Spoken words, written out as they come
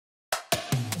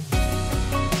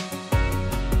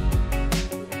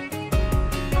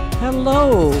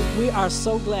Hello, we are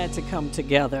so glad to come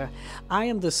together. I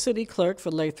am the city clerk for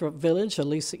Lathrop Village,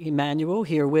 Elisa Emanuel,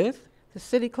 here with the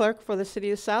city clerk for the city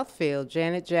of Southfield,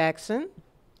 Janet Jackson.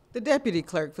 The deputy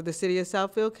clerk for the city of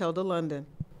Southfield, Kelda London.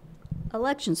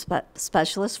 Election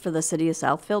specialist for the city of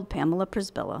Southfield, Pamela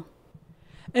Prisbilla.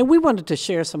 And we wanted to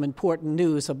share some important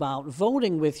news about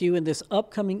voting with you in this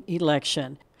upcoming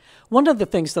election. One of the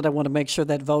things that I want to make sure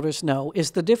that voters know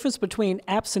is the difference between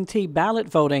absentee ballot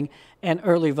voting and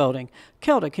early voting.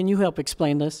 Kelda, can you help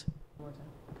explain this?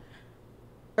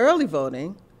 Early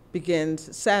voting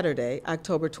begins Saturday,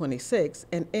 October 26th,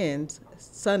 and ends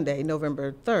Sunday,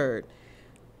 November 3rd,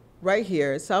 right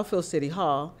here at Southfield City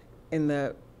Hall in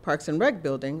the Parks and Rec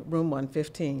building, room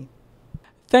 115.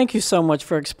 Thank you so much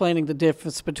for explaining the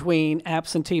difference between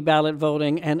absentee ballot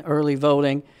voting and early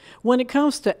voting. When it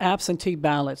comes to absentee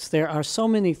ballots, there are so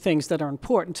many things that are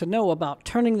important to know about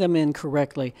turning them in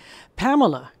correctly.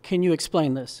 Pamela, can you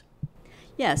explain this?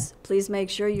 Yes, please make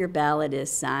sure your ballot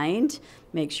is signed,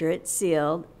 make sure it's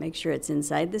sealed, make sure it's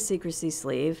inside the secrecy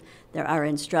sleeve. There are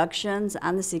instructions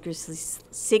on the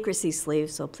secrecy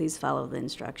sleeve, so please follow the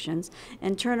instructions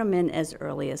and turn them in as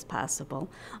early as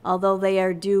possible, although they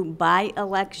are due by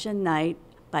election night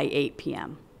by 8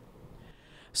 p.m.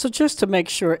 So just to make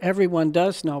sure everyone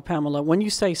does know, Pamela, when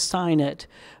you say sign it,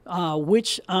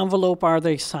 which envelope are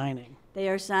they signing? They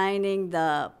are signing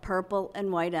the purple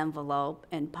and white envelope,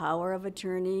 and power of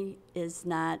attorney is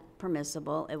not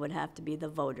permissible. It would have to be the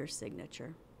voter's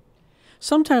signature.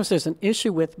 Sometimes there's an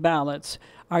issue with ballots.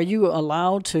 Are you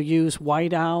allowed to use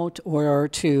whiteout or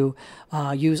to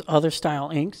use other style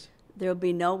inks? There will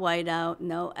be no whiteout,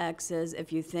 no X's.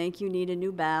 If you think you need a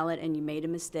new ballot and you made a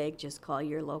mistake, just call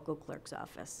your local clerk's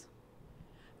office.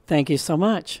 Thank you so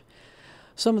much.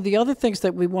 Some of the other things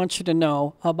that we want you to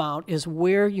know about is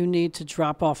where you need to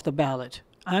drop off the ballot.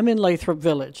 I'm in Lathrop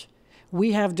Village.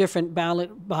 We have different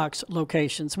ballot box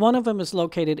locations. One of them is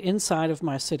located inside of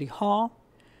my city hall.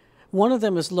 One of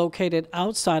them is located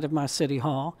outside of my city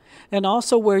hall. And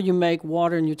also where you make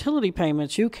water and utility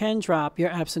payments, you can drop your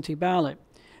absentee ballot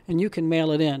and you can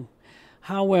mail it in.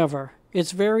 However,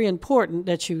 it's very important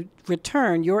that you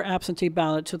return your absentee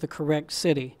ballot to the correct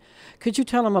city. Could you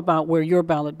tell them about where your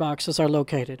ballot boxes are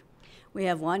located? We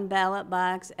have one ballot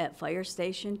box at Fire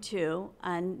Station 2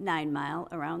 on 9 Mile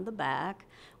around the back.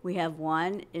 We have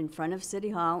one in front of City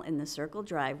Hall in the circle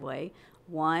driveway,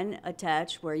 one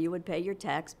attached where you would pay your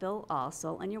tax bill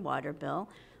also and your water bill.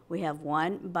 We have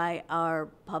one by our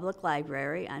public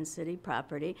library on city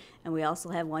property, and we also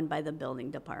have one by the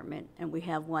building department, and we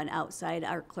have one outside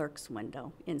our clerk's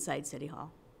window inside City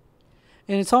Hall.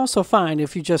 And it's also fine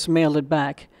if you just mail it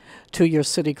back to your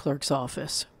city clerk's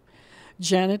office.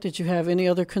 Janet, did you have any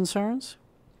other concerns?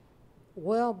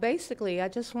 Well, basically, I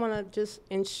just want to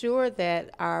ensure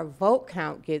that our vote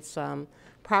count gets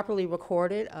properly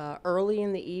recorded early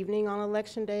in the evening on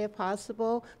Election Day if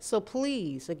possible. So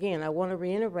please, again, I want to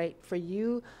reiterate for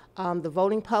you, the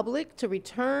voting public, to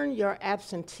return your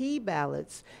absentee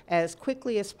ballots as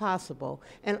quickly as possible,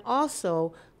 and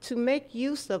also to make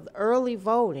use of early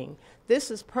voting.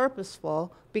 This is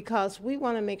purposeful because we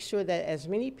want to make sure that as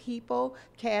many people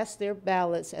cast their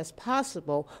ballots as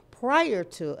possible prior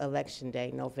to Election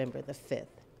Day, November the 5th.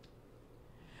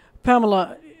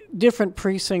 Pamela, different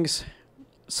precincts,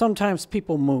 sometimes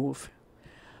people move.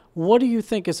 What do you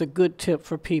think is a good tip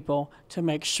for people to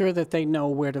make sure that they know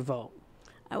where to vote?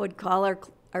 I would call our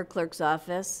clerk's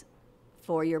office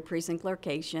for your precinct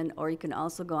location, or you can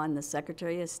also go on the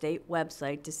Secretary of State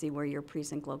website to see where your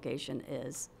precinct location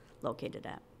is located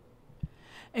at.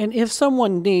 And if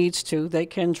someone needs to, they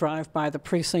can drive by the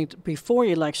precinct before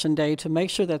Election Day to make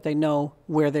sure that they know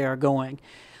where they are going.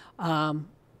 How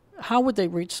would they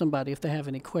reach somebody if they have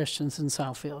any questions in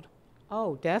Southfield?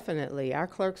 Oh, definitely. Our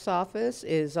clerk's office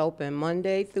is open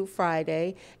Monday through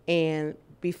Friday, and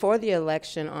before the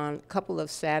election on a couple of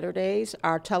Saturdays,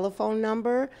 our telephone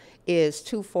number is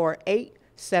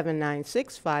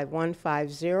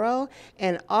 248-796-5150,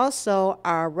 and also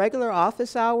our regular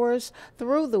office hours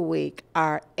through the week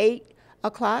are 8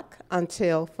 o'clock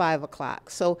until 5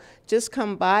 o'clock. So just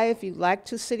come by if you'd like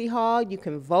to City Hall. You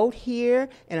can vote here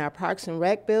in our Parks and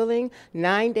Rec building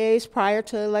 9 days prior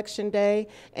to Election Day,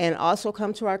 and also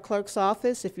come to our clerk's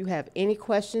office if you have any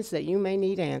questions that you may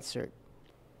need answered.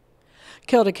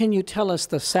 Kelda, can you tell us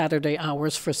the Saturday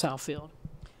hours for Southfield?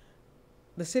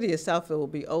 The city of Southfield will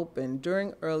be open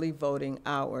during early voting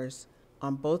hours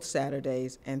on both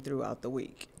Saturdays and throughout the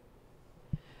week.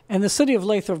 And the City of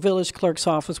Lathrop Village Clerk's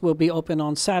Office will be open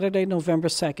on Saturday, November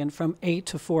 2nd from 8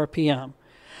 to 4 p.m.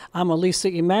 I'm Elisa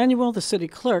Emanuel, the City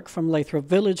Clerk from Lathrop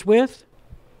Village with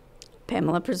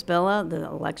Pamela Prisbilla, the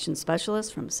election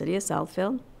specialist from City of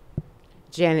Southfield.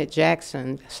 Janet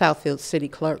Jackson, Southfield City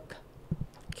Clerk.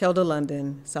 Kelda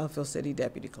London, Southfield City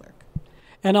Deputy Clerk.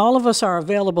 And all of us are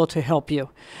available to help you.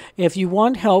 If you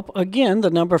want help, again, the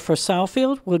number for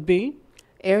Southfield would be?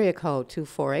 Area code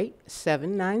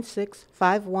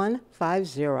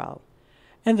 248-796-5150.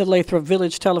 And the Lathrop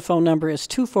Village telephone number is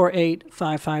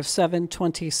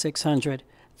 248-557-2600.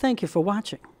 Thank you for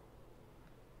watching.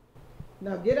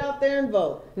 Now get out there and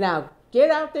vote. Now, get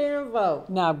out there and vote.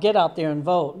 Now get out there and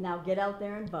vote. Now get out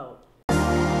there and vote.